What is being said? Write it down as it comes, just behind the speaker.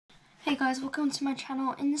Hey guys, welcome to my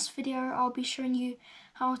channel. In this video I'll be showing you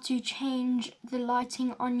how to change the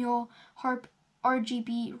lighting on your Harp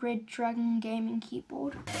RGB Red Dragon gaming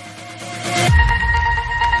keyboard.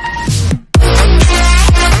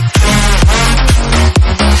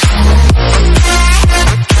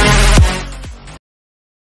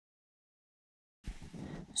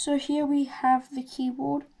 So here we have the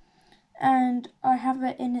keyboard and I have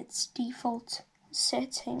it in its default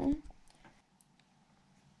setting.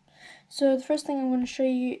 So the first thing I'm going to show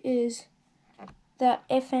you is that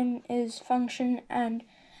FN is function, and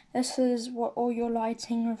this is what all your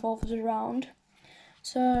lighting revolves around.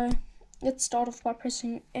 So let's start off by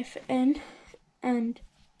pressing FN and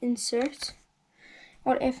insert.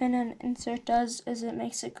 What FN and insert does is it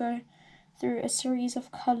makes it go through a series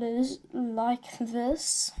of colors like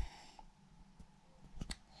this.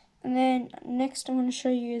 And then next I'm going to show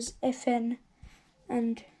you is FN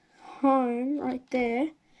and home right there.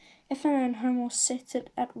 FN and home will set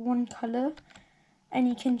it at one color, and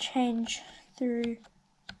you can change through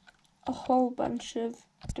a whole bunch of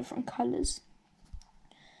different colors.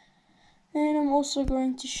 And I'm also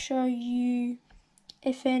going to show you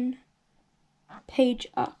FN page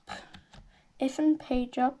up. FN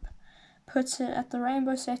page up puts it at the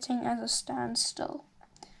rainbow setting as a standstill.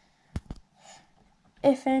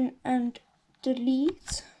 FN and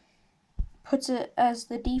delete puts it as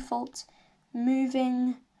the default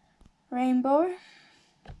moving rainbow.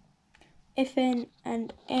 FN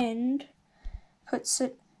and end puts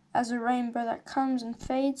it as a rainbow that comes and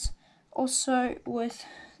fades. Also with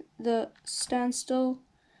the standstill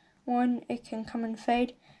one, it can come and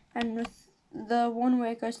fade, and with the one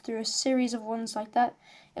where it goes through a series of ones like that,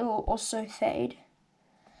 it will also fade.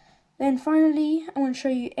 Then finally I want to show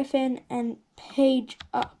you FN and page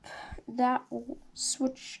up. That will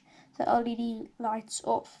switch the LED lights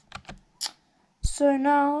off. So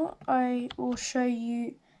now I will show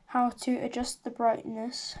you how to adjust the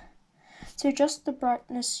brightness. To adjust the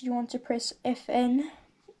brightness, you want to press FN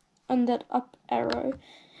and that up arrow.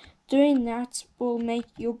 Doing that will make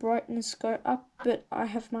your brightness go up, but I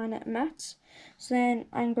have mine at max. So then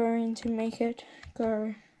I'm going to make it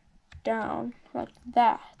go down like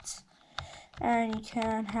that, and you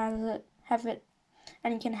can have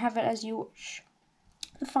it as you wish.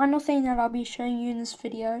 The final thing that I'll be showing you in this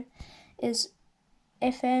video is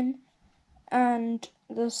FN and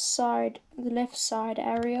the left side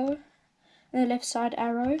arrow.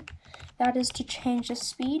 That is to change the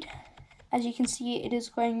speed. As you can see, it is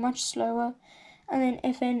going much slower. And then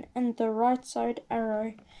FN and the right side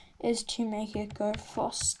arrow is to make it go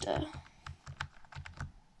faster.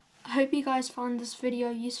 I hope you guys found this video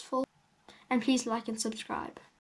useful, and please like and subscribe.